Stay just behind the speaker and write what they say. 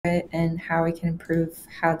it and how I can improve.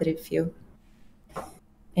 How did it feel?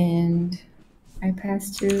 And I pass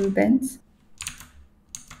to Ben's.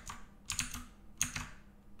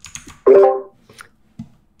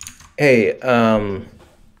 Hey, I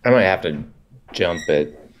might have to jump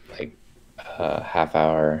it like a half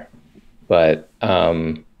hour, but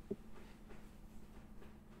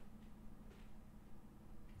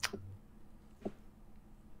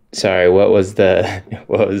sorry, what was the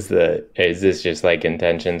what was the is this just like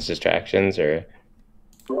intentions, distractions or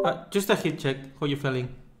Just a hit check. How you feeling?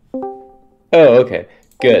 Oh, okay.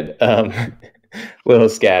 Good. Little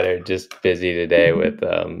scattered, just busy today with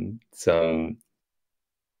some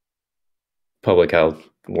public health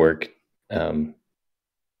work um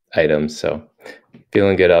items, so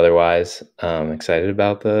feeling good otherwise. Excited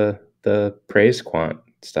about the praise quant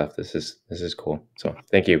stuff. This is cool. So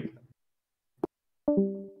thank you.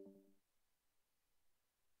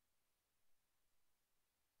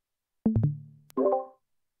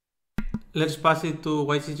 Let's pass it to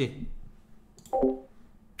YCG.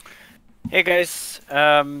 Hey guys,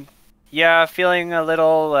 yeah, feeling a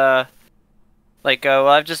little, well,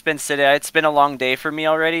 I've just been sitting, it's been a long day for me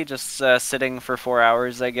already, just sitting for 4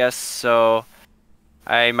 hours, I guess, so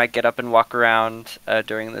I might get up and walk around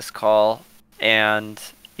during this call, and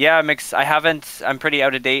yeah, I'm pretty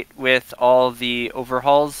out of date with all the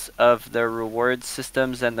overhauls of the reward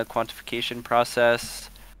systems and the quantification process,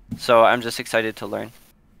 so I'm just excited to learn.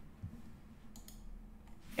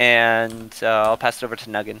 And I'll pass it over to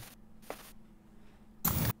Nuggin.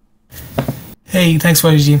 Hey, thanks,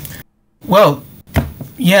 YG. Well,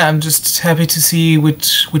 yeah, I'm just happy to see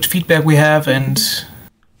which feedback we have and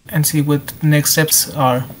see what the next steps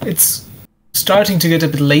are. It's starting to get a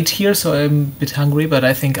bit late here, so I'm a bit hungry, but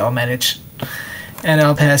I think I'll manage. And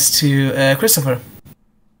I'll pass to Christopher.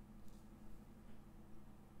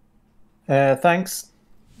 Thanks.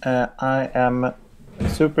 I am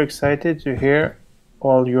super excited to hear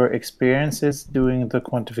all your experiences doing the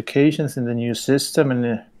quantifications in the new system,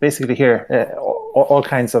 and basically hear all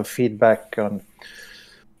kinds of feedback on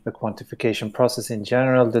the quantification process in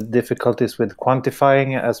general, the difficulties with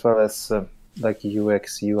quantifying, as well as like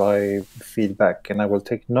UX, UI feedback. And I will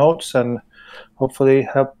take notes and hopefully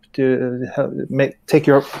help to take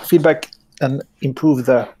your feedback and improve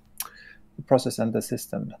the process and the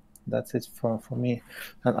system. That's it for me.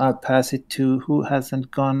 And I'll pass it to who hasn't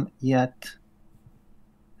gone yet.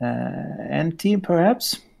 NT,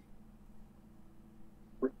 perhaps?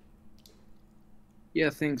 Yeah,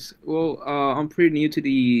 thanks. Well, I'm pretty new to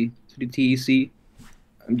the TEC.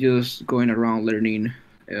 I'm just going around learning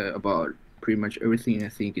about pretty much everything. I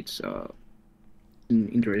think it's an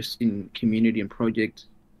interesting community and project,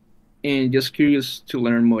 and just curious to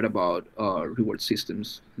learn more about reward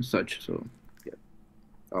systems and such. So, yeah,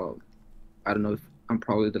 I don't know if I'm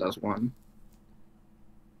probably the last one.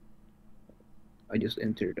 I just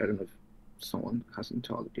entered. I don't know if someone hasn't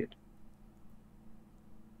talked yet.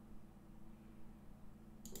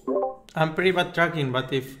 I'm pretty bad tracking,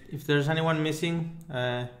 but if there's anyone missing,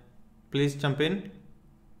 please jump in.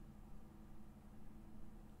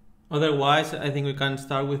 Otherwise, I think we can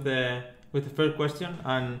start with the first question.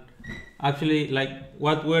 And actually, like,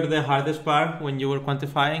 what were the hardest part when you were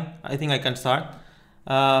quantifying? I think I can start.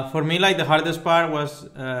 For me, like, the hardest part was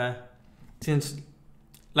since,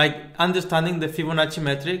 like, understanding the Fibonacci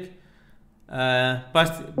metric.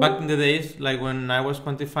 Back in the days, like when I was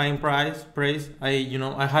quantifying praise,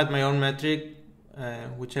 I had my own metric,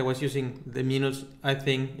 which I was using the minutes. I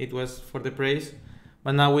think it was for the praise,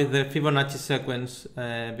 but now with the Fibonacci sequence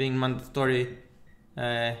being mandatory,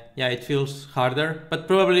 yeah, it feels harder. But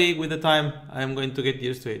probably with the time, I'm going to get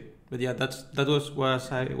used to it. But yeah, that was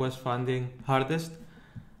what I was finding hardest.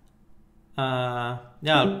 Yeah,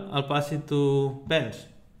 I'll pass it to Ben.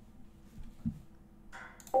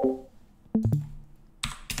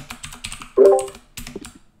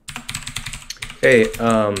 Hey,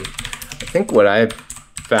 I think what I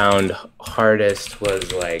found hardest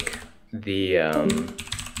was like the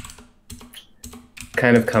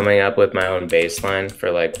kind of coming up with my own baseline for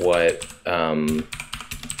like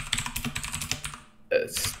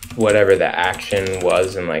whatever the action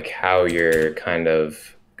was, and like how you're kind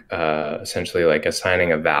of essentially like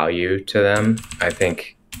assigning a value to them. I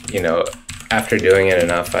think, after doing it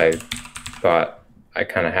enough, I thought I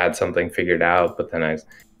kind of had something figured out, but then I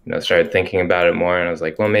started thinking about it more, and I was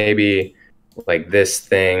like, well, maybe like this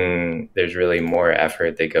thing, there's really more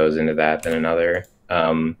effort that goes into that than another.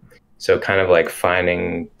 So kind of like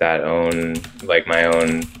finding my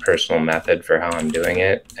own personal method for how I'm doing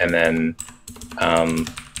it. And then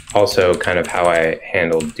also kind of how I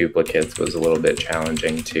handled duplicates was a little bit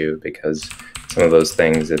challenging too, because some of those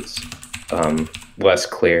things, it's less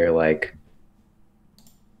clear, like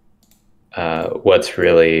what's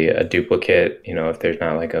really a duplicate, you know, if there's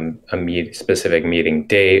not like a specific meeting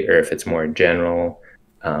date, or if it's more general.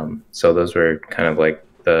 So those were kind of like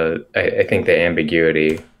I think the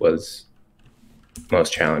ambiguity was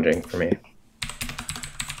most challenging for me.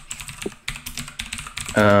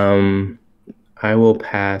 I will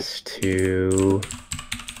pass to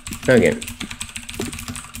Megan.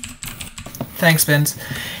 Thanks, Benz.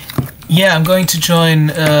 Yeah, I'm going to join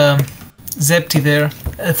Zepti there.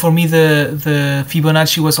 For me, the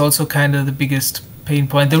Fibonacci was also kind of the biggest pain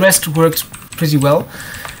point. The rest worked pretty well,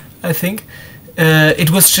 I think. It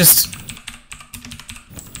was just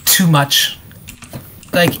too much.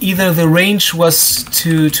 Like either the range was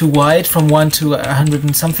too wide from 1 to 100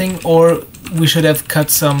 and something, or we should have cut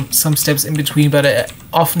some steps in between. But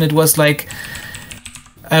often it was like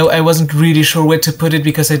I wasn't really sure where to put it,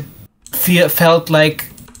 because I felt like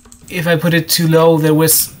if I put it too low, it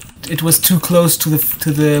was too close to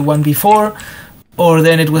the one before, or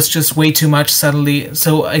then it was just way too much suddenly.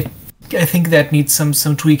 So I think that needs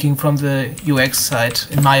some tweaking from the UX side,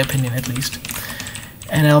 in my opinion at least.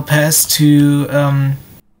 And I'll pass to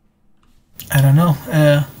I don't know,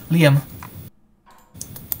 Liam.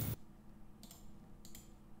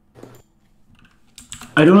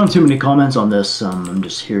 I don't have too many comments on this. I'm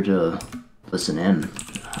just here to listen in.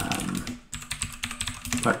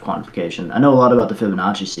 About quantification. I know a lot about the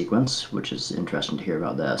Fibonacci sequence, which is interesting to hear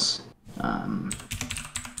about this.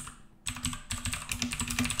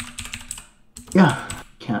 Yeah,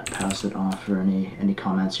 can't pass it off for any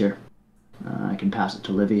comments here. I can pass it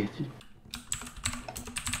to Livy.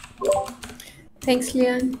 Thanks,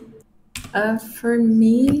 Leon. For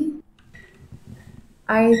me,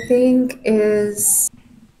 I think is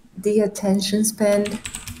the attention span.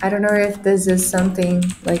 I don't know if this is something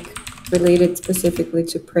like related specifically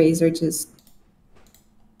to praise or just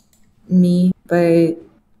me, but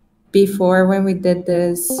before, when we did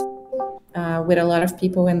this with a lot of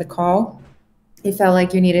people in the call, it felt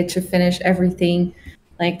like you needed to finish everything.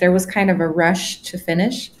 Like there was kind of a rush to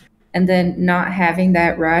finish, and then not having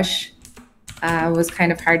that rush was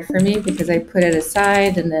kind of hard for me, because I put it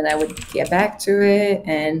aside and then I would get back to it,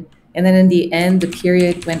 and then in the end the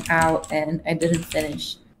period went out and I didn't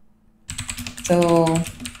finish. So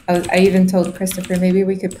I even told Christopher maybe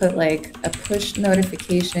we could put like a push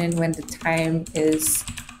notification when the time is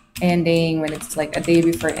ending, when it's like a day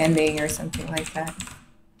before ending or something like that.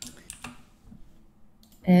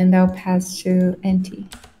 And I'll pass to NT.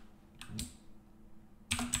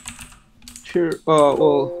 Sure.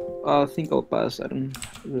 Well, I think I'll pass. I don't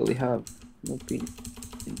really have an opinion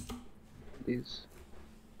in this.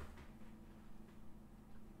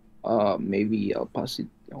 Maybe I'll pass it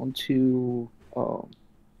on to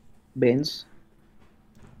Benz.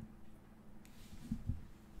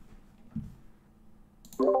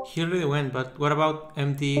 He really went, but what about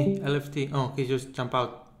MT, LFT? Oh, he just jumped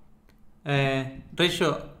out.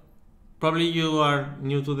 Ratio, probably you are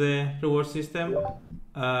new to the reward system.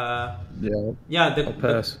 Yeah, I'll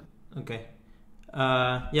pass. Okay.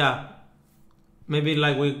 Yeah, maybe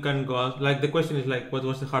like we can go out. Like the question is like, what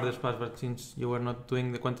was the hardest part? But since you were not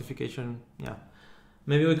doing the quantification, yeah,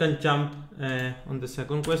 maybe we can jump on the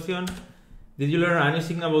second question. Did you learn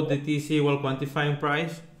anything about the TC while quantifying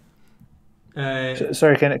price?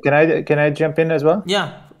 Sorry, can I jump in as well?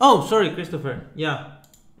 Yeah. Oh, sorry, Christopher. Yeah.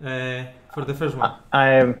 For the first one.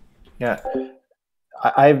 I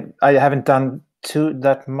haven't done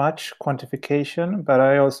that much quantification, but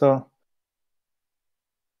I also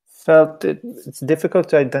felt it's difficult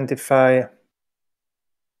to identify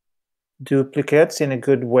duplicates in a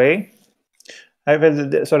good way. I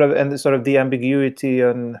felt sort of the ambiguity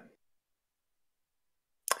on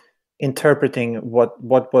interpreting what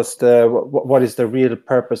is the real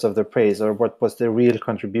purpose of the praise, or what was the real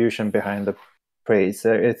contribution behind the praise.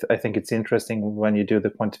 I think it's interesting when you do the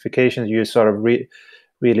quantifications, you sort of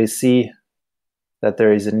really see that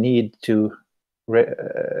there is a need to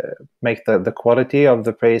make the quality of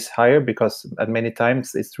the praise higher, because at many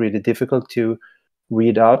times it's really difficult to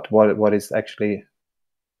read out what is actually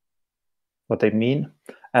what they mean.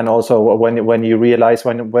 And also when you realize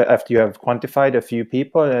after you have quantified a few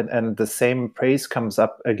people and the same praise comes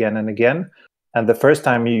up again and again, and the first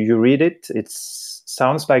time you read it, it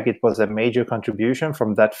sounds like it was a major contribution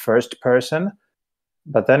from that first person.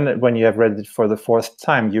 But then when you have read it for the fourth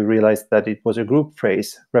time, you realize that it was a group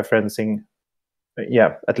praise referencing,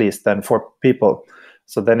 at least then 4 people.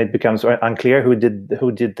 So then it becomes unclear who did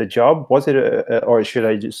the job. Was it or should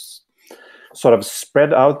I just sort of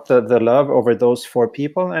spread out the love over those 4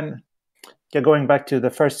 people? And going back to the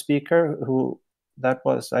first speaker who that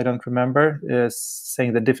was, I don't remember, is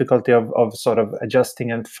saying the difficulty of sort of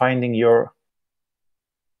adjusting and finding your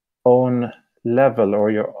own level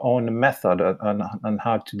or your own method on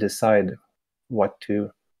how to decide what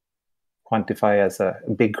to quantify as a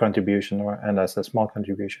big contribution and as a small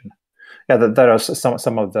contribution. Yeah, that are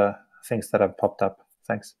some of the things that have popped up.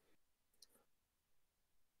 Thanks.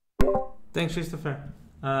 Thanks, Christopher.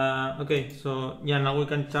 Okay, so yeah, now we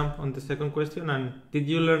can jump on the second question. And did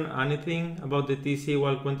you learn anything about the TC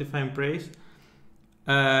while quantifying praise?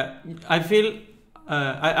 I feel,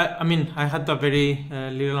 I mean, I had a very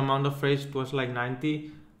little amount of praise. It was like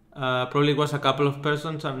 90. Probably was a couple of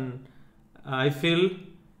persons, and I feel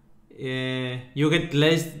you get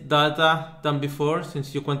less data than before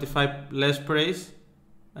since you quantify less praise.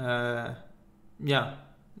 Yeah,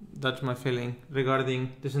 that's my feeling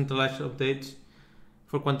regarding decentralized updates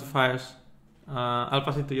for quantifiers. I'll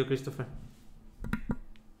pass it to you, Christopher.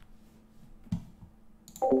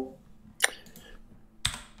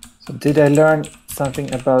 So did I learn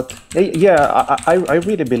something about... Yeah, I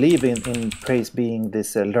really believe in praise being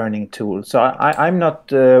this learning tool. So I'm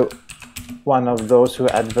not one of those who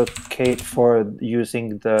advocate for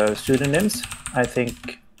using the pseudonyms. I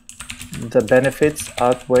think the benefits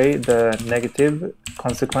outweigh the negative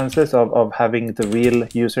consequences of having the real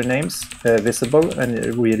usernames visible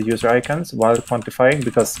and real user icons while quantifying,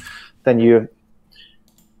 because then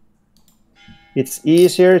it's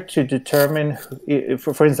easier to determine,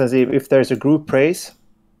 for instance, if there's a group praise,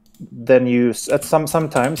 then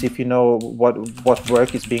sometimes if you know what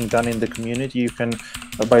work is being done in the community, you can,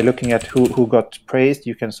 by looking at who got praised,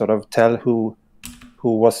 you can sort of tell who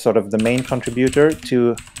was sort of the main contributor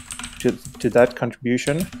to that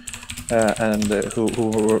contribution, and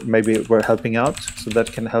who maybe were helping out. So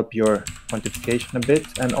that can help your quantification a bit.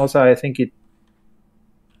 And also I think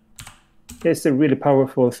it's a really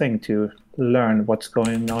powerful thing to learn what's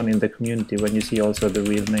going on in the community when you see also the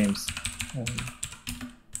real names.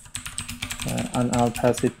 And I'll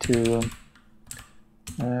pass it to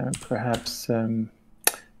perhaps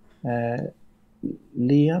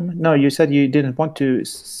Liam. No, you said you didn't want to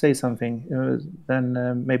say something.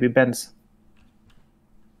 Then maybe Ben's.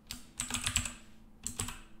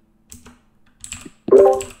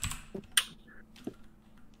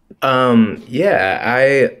 Yeah,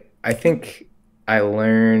 I think I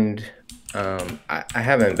learned. I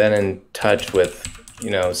haven't been in touch with,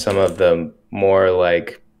 some of the more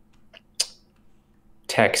like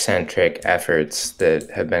tech-centric efforts that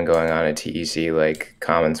have been going on at TEC, like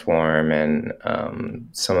Common Swarm and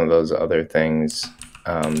some of those other things.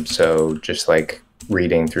 So just like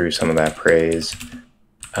reading through some of that praise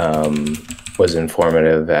was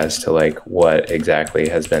informative as to like what exactly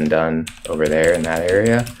has been done over there in that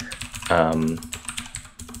area.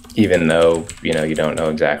 Even though, you don't know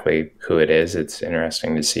exactly who it is, it's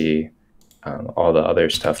interesting to see all the other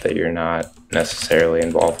stuff that you're not necessarily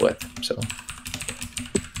involved with. So.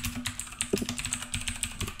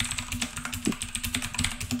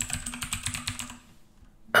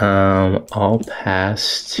 I'll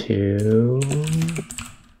pass to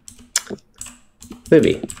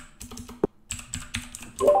Libby.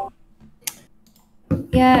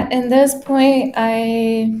 Yeah, in this point,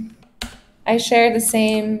 I share the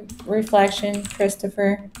same reflection,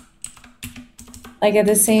 Christopher. Like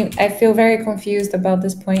I feel very confused about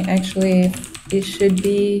this point, actually. If it should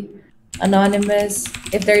be anonymous,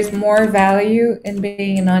 if there's more value in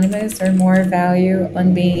being anonymous or more value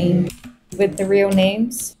on being with the real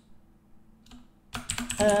names.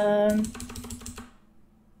 I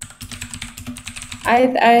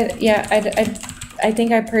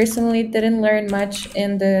think I personally didn't learn much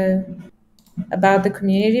about the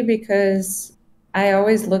community, because I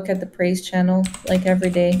always look at the praise channel like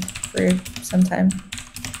every day for some time.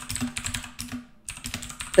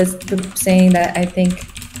 Saying that, I think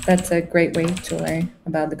that's a great way to learn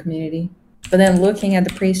about the community. But then looking at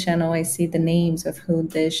the praise channel, I see the names of who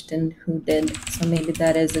dished and who did. So maybe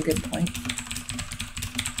that is a good point.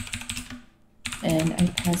 And I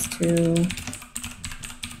pass to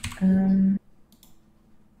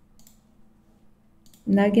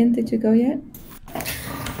Nagin. Did you go yet?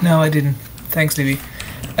 No, I didn't. Thanks, Libby.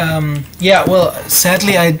 Yeah, well,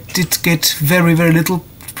 sadly, I did get very, very little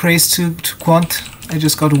praise to quant. I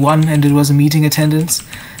just got 1, and it was a meeting attendance.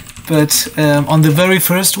 But on the very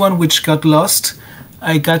first one, which got lost,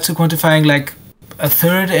 I got to quantifying like a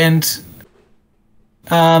third, and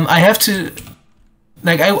I have to,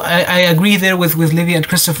 like, I agree there with Livy and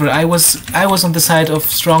Christopher. I was on the side of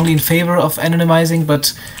strongly in favor of anonymizing,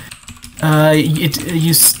 but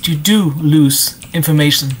you do lose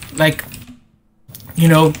information. Like,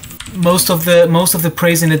 most of the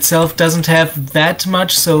praise in itself doesn't have that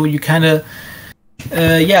much, so you kind of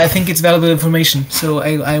I think it's valuable information. So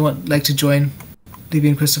I would like to join Libby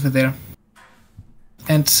and Christopher there.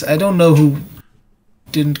 And I don't know who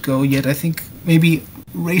didn't go yet. I think maybe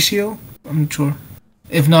Ratio. I'm not sure.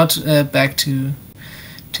 If not, back to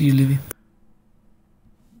you, Libby.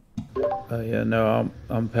 Yeah, no,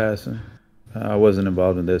 I'm passing. I wasn't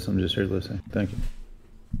involved in this. I'm just here listening. Thank you.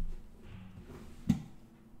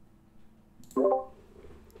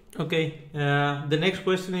 Okay. The next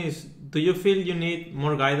question is: do you feel you need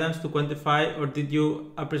more guidance to quantify, or did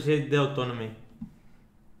you appreciate the autonomy?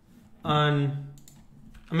 And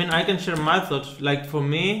I mean, I can share my thoughts. Like for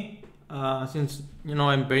me, since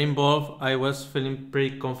I'm very involved, I was feeling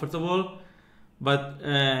pretty comfortable. But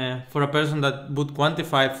for a person that would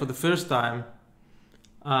quantify for the first time,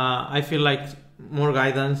 I feel like more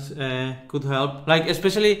guidance could help. Like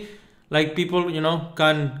especially like people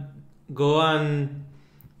can go and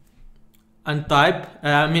type.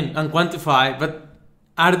 And quantify, but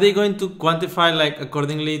are they going to quantify like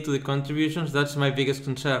accordingly to the contributions? That's my biggest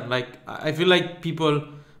concern. Like I feel like people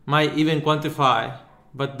might even quantify,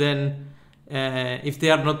 but then if they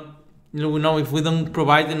are not, if we don't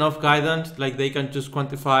provide enough guidance, like they can just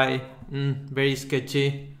quantify very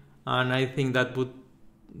sketchy, and I think that would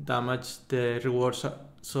damage the rewards.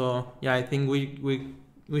 So yeah, I think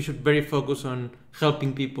we should very focus on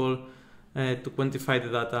helping people to quantify the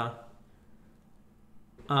data.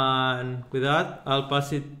 And with that, I'll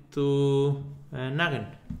pass it to Nagin.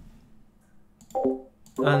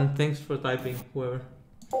 And thanks for typing, whoever.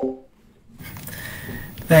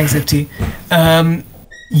 Thanks, FT.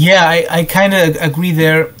 I kind of agree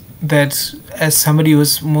there that as somebody who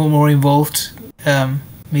was more involved,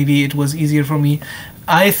 maybe it was easier for me.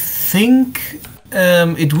 I think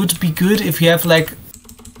it would be good if you have like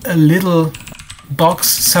a little box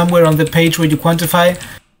somewhere on the page where you quantify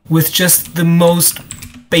with just the most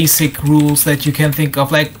basic rules that you can think of.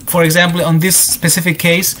 Like, for example, on this specific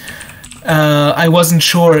case, I wasn't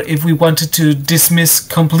sure if we wanted to dismiss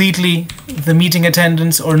completely the meeting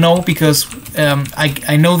attendance or no, because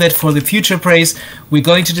I know that for the future praise we're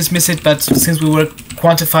going to dismiss it, but since we were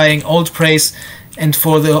quantifying old praise and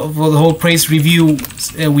for the whole praise review,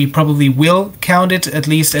 we probably will count it at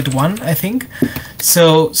least at 1, I think.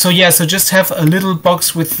 So just have a little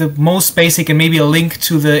box with the most basic and maybe a link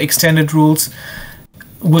to the extended rules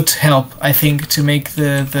would help, I think, to make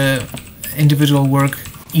the individual work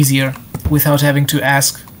easier without having to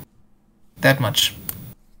ask that much.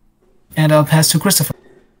 And I'll pass to Christopher.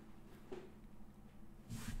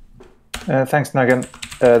 Thanks, Nagin.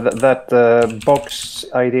 That box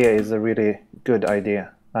idea is a really good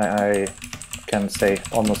idea. I can say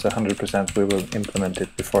almost 100% we will implement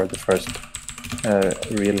it before the first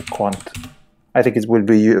real quant. I think it will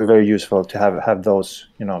be very useful to have those,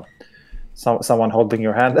 someone holding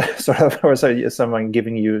your hand, sort of, or someone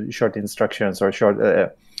giving you short instructions or short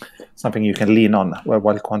something you can lean on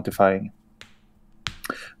while quantifying.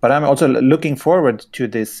 But I'm also looking forward to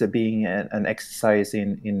this being an exercise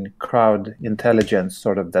in crowd intelligence,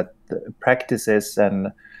 sort of that practices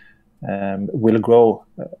and will grow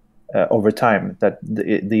over time, that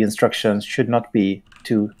the instructions should not be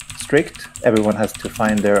too strict. Everyone has to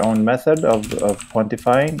find their own method of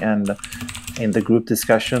quantifying, and in the group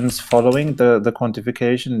discussions following the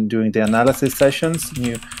quantification, during the analysis sessions,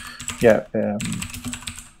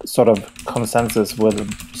 sort of consensus will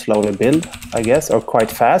slowly build, I guess, or quite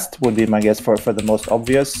fast would be my guess for the most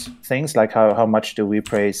obvious things, like how much do we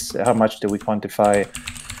praise, how much do we quantify,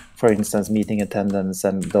 for instance, meeting attendance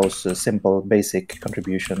and those simple basic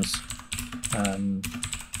contributions.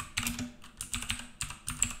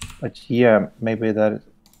 But yeah, maybe that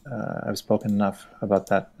I've spoken enough about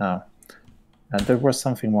that now. And there was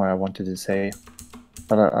something more I wanted to say,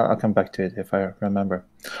 but I'll come back to it if I remember.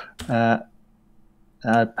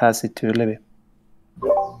 I'll pass it to Libby.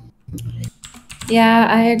 Yeah,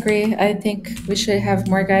 I agree. I think we should have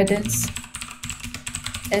more guidance,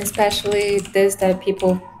 especially this that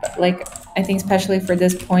people like. I think especially for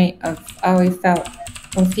this point of it felt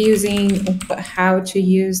confusing how to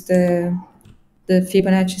use the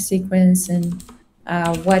Fibonacci sequence and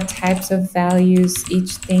what types of values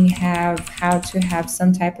each thing have, how to have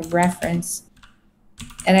some type of reference.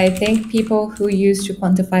 And I think people who used to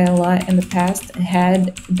quantify a lot in the past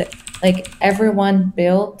had, everyone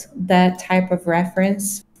built that type of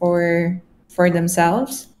reference for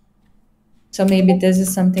themselves. So maybe this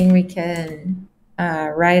is something we can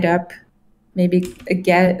write up, maybe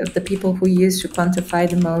get the people who used to quantify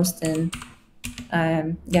the most and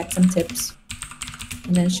get some tips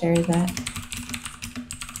and then share that.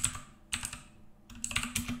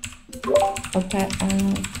 I'll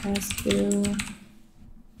pass to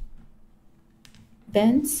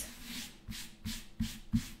Vince.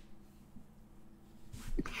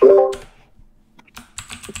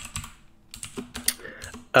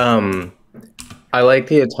 I like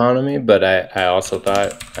the autonomy, but I also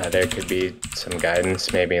thought there could be some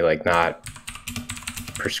guidance, maybe like not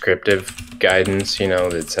prescriptive guidance,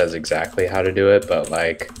 that says exactly how to do it, but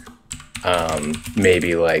like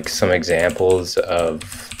maybe like some examples of,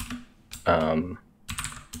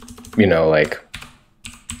 like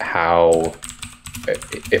how,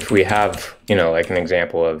 if we have, like an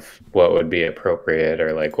example of what would be appropriate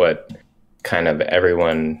or like what kind of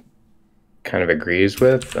everyone kind of agrees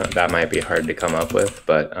with, that might be hard to come up with,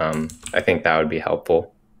 but I think that would be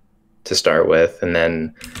helpful to start with. And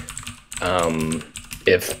then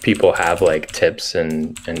if people have like tips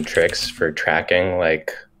and tricks for tracking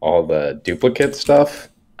like all the duplicate stuff,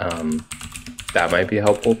 that might be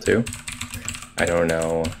helpful too. I don't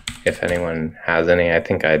know if anyone has any. I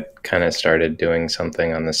think I kind of started doing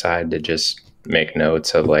something on the side to just make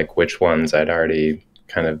notes of like which ones I'd already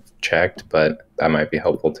kind of checked, but that might be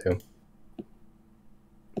helpful too.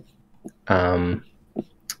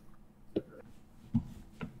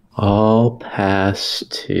 I'll pass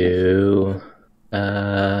to,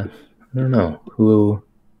 I don't know, who,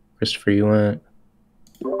 Christopher, you went?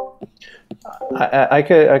 I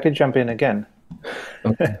could jump in again.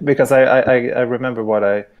 Okay. Because I remember what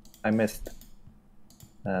I missed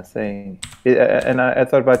saying. And I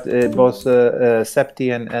thought about both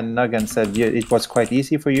Septi and Nuggan said it was quite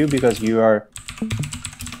easy for you because you are,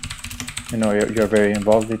 you're very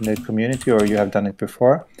involved in the community, or you have done it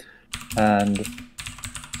before. And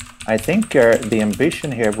I think the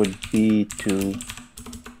ambition here would be to,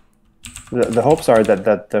 the hopes are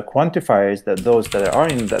that the quantifiers, that those that are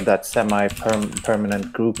in that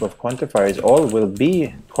semi-permanent group of quantifiers, all will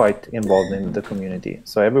be quite involved in the community.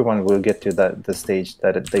 So everyone will get to the stage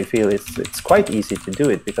that they feel it's quite easy to do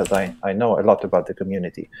it, because I know a lot about the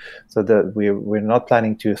community. So we're not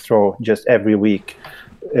planning to throw just every week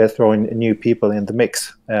throwing new people in the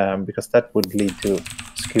mix, because that would lead to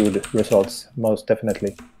skewed results, most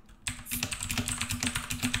definitely.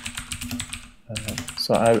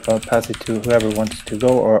 So I'll pass it to whoever wants to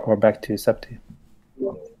go, or back to Septi.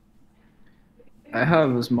 I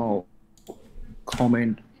have a small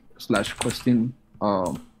comment / question.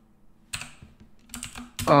 I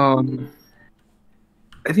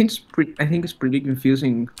think it's pretty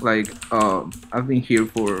confusing. Like I've been here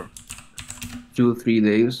for 2 or 3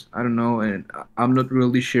 days. I don't know, and I'm not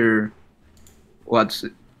really sure what's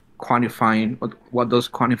quantifying. What does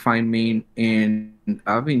quantifying mean? And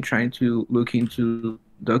I've been trying to look into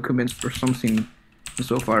documents for something, and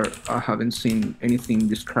so far I haven't seen anything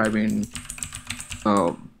describing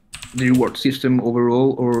the reward system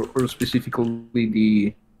overall, or specifically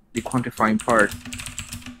the quantifying part.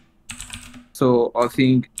 So I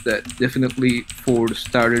think that definitely for the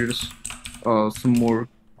starters, some more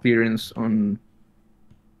clearance on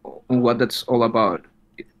what that's all about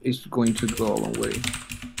is going to go a long way.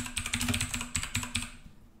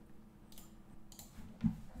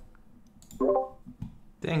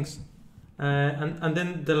 Thanks. And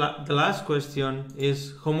then the last question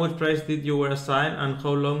is, how much praise did you were assigned, and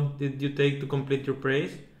how long did you take to complete your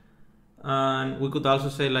praise? And we could also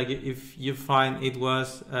say, like, if you find it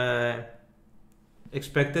was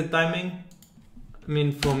expected timing. I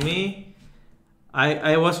mean, for me,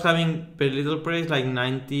 I was having very little praise, like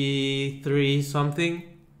 93 something,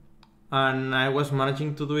 and I was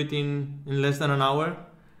managing to do it in less than an hour.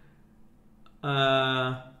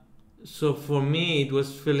 So for me, it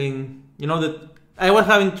was feeling, that I was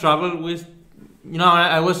having trouble with,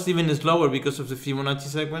 I was even slower because of the Fibonacci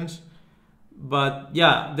sequence. But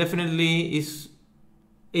yeah, definitely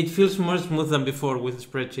it feels more smooth than before with a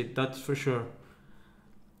spreadsheet, that's for sure.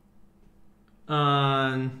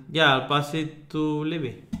 And yeah, I'll pass it to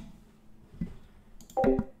Libby.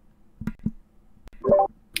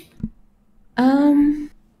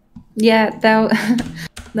 Yeah,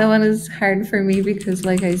 that one is hard for me because,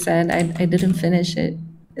 like I said, I didn't finish it,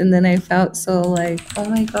 and then I felt so like, oh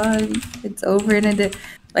my god, it's over, and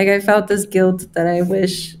I felt this guilt that I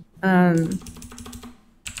wish, yeah,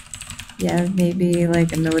 maybe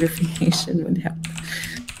like a notification would help,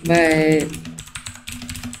 but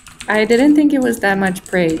I didn't think it was that much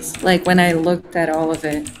praise. Like when I looked at all of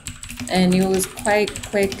it, and it was quite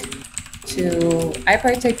quick to. I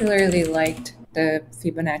particularly liked the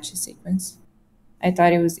Fibonacci sequence. I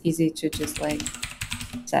thought it was easy to just like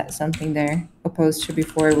set something there, opposed to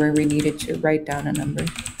before where we needed to write down a number.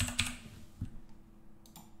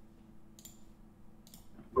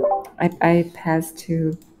 I passed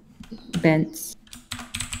to bents.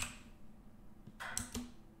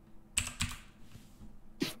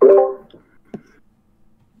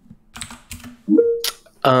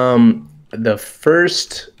 The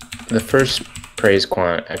first praise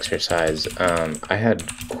quant exercise, I had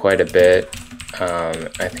quite a bit.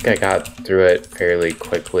 I think I got through it fairly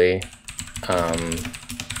quickly.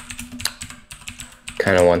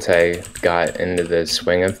 Kind of once I got into the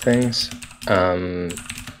swing of things, and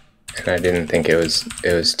I didn't think it was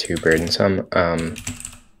too burdensome.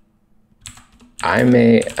 I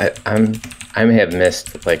may have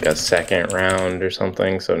missed like a second round or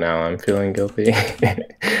something, so now I'm feeling guilty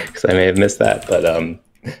because I may have missed that. But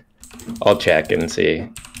I'll check and see.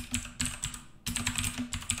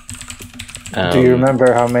 Do you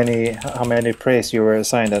remember how many praise you were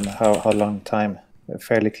assigned and how long time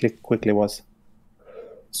fairly quickly was?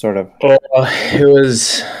 Sort of. Well, I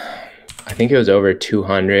think it was over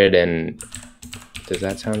 200, and does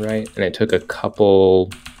that sound right? And it took a couple,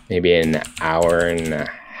 maybe an hour and a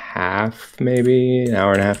half, maybe an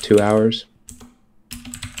hour and a half, 2 hours.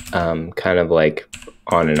 Kind of like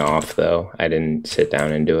on and off though. I didn't sit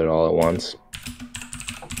down and do it all at once.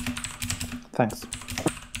 Thanks.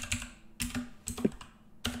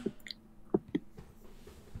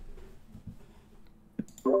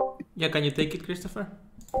 Yeah, can you take it, Christopher?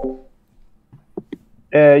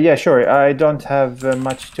 Yeah, sure. I don't have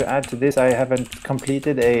much to add to this. I haven't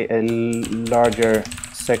completed a larger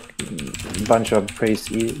bunch of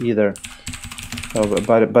praise either. So,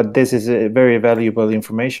 but this is a very valuable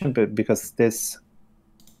information, because this,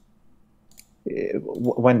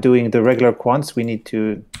 when doing the regular quants, we need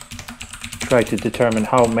to try to determine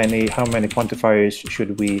how many quantifiers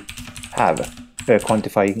should we have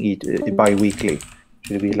quantifying each bi-weekly.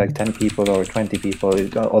 Should it be like 10 people or 20 people?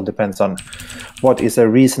 It all depends on what is a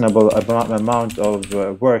reasonable amount of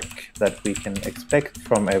work that we can expect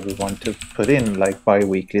from everyone to put in, like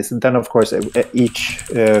bi-weekly. So then, of course, each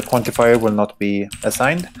quantifier will not be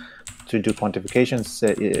assigned to do quantifications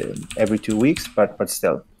every 2 weeks, but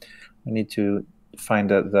still, we need to find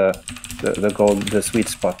the goal, the sweet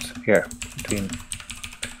spot here between.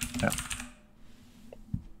 Yeah.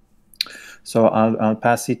 So I'll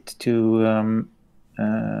pass it to.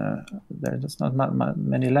 There's not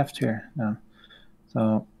many left here now.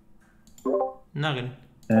 So Nugget.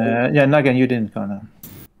 Yeah, Nugget, you didn't go now.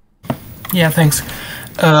 Yeah, thanks.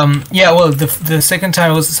 Yeah, well, the second time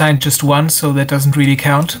I was assigned just one, so that doesn't really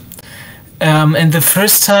count. And the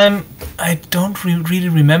first time, I don't really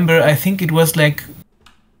remember. I think it was like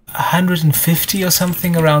 150 or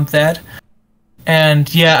something around that.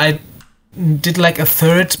 And yeah, I did like a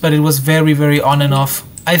third, but it was very, very on and off.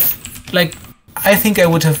 I think it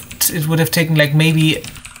would have taken like maybe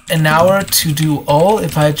an hour to do all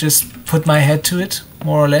if I just put my head to it,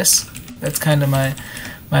 more or less. That's kind of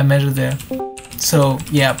my measure there. So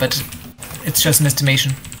yeah, but it's just an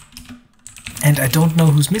estimation. And I don't know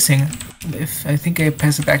who's missing. I think I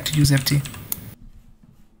pass it back to you, Zepti.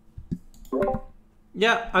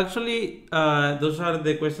 Yeah, actually, those are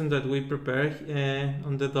the questions that we prepared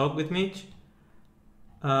on the doc with Mitch.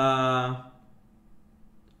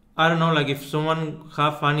 I don't know, like if someone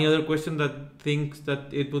have any other question that thinks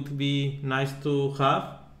that it would be nice to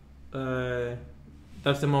have,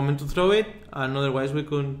 that's the moment to throw it, and otherwise we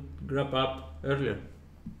could wrap up earlier.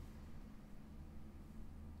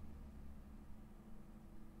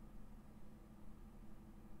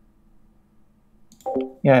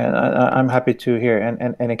 Yeah, I'm happy to hear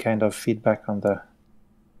and any kind of feedback on the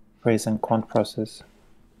praise and quant process.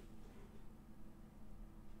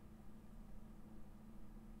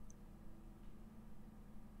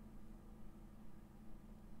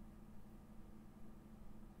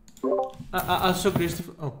 Also,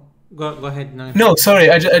 Christopher. Oh, go ahead. No, sorry.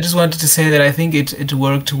 I just wanted to say that I think it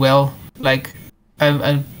worked well. Like,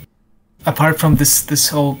 I apart from this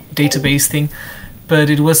whole database thing, but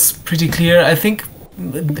it was pretty clear. I think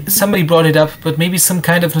somebody brought it up, but maybe some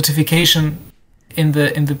kind of notification in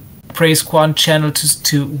the praise quant channel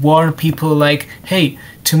to warn people, like, hey,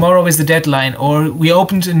 tomorrow is the deadline, or we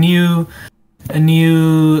opened a new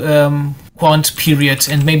quant period,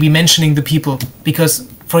 and maybe mentioning the people, because,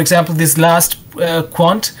 for example, this last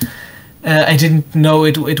quant, I didn't know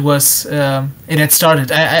it had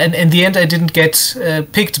started. And in the end, I didn't get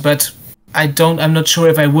picked, but I'm not sure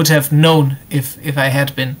if I would have known if I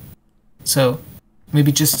had been. So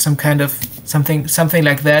maybe just some kind of something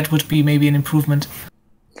like that would be maybe an improvement.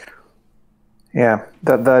 Yeah,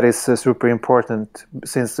 that is super important,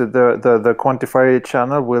 since the quantifier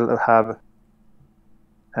channel will have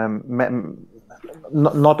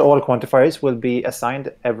not all quantifiers will be assigned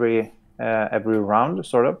every round,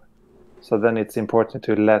 sort of. So then it's important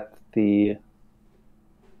to let the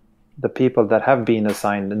people that have been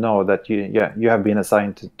assigned know that you have been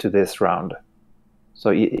assigned to this round.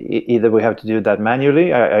 So either we have to do that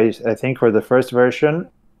manually. I think for the first version,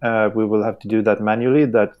 we will have to do that manually.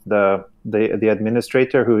 That the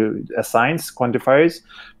administrator who assigns quantifiers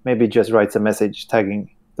maybe just writes a message tagging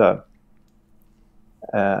the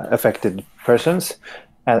affected persons,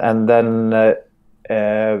 and then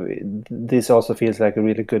this also feels like a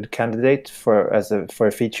really good candidate for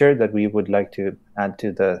a feature that we would like to add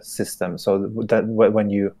to the system. So that when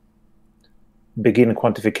you begin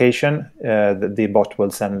quantification, the bot will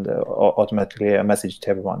send automatically a message to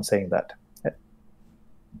everyone saying that.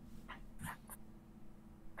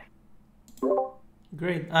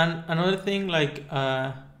 Great. And another thing, like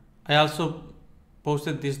I also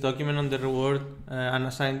posted this document on the reward and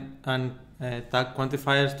assigned and tag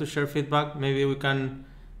quantifiers to share feedback. Maybe we can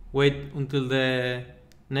wait until the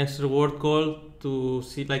next reward call to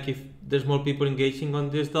see like if there's more people engaging on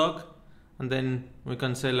this doc, and then we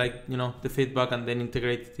can say like, you know, the feedback and then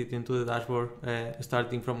integrate it into the dashboard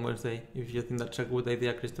starting from Wednesday, if you think that's a good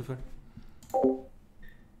idea, Christopher.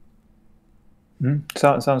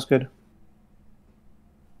 Sounds good.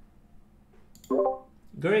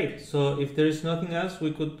 Great. So if there is nothing else,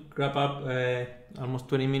 we could wrap up almost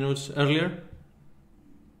 20 minutes earlier.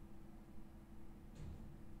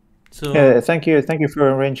 So thank you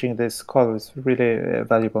for arranging this call. It's really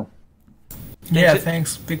valuable. Yeah,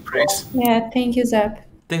 thanks. Big praise. Yeah, thank you, Zap.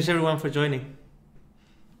 Thanks everyone for joining.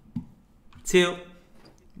 See you.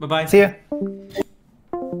 Bye-bye. See ya.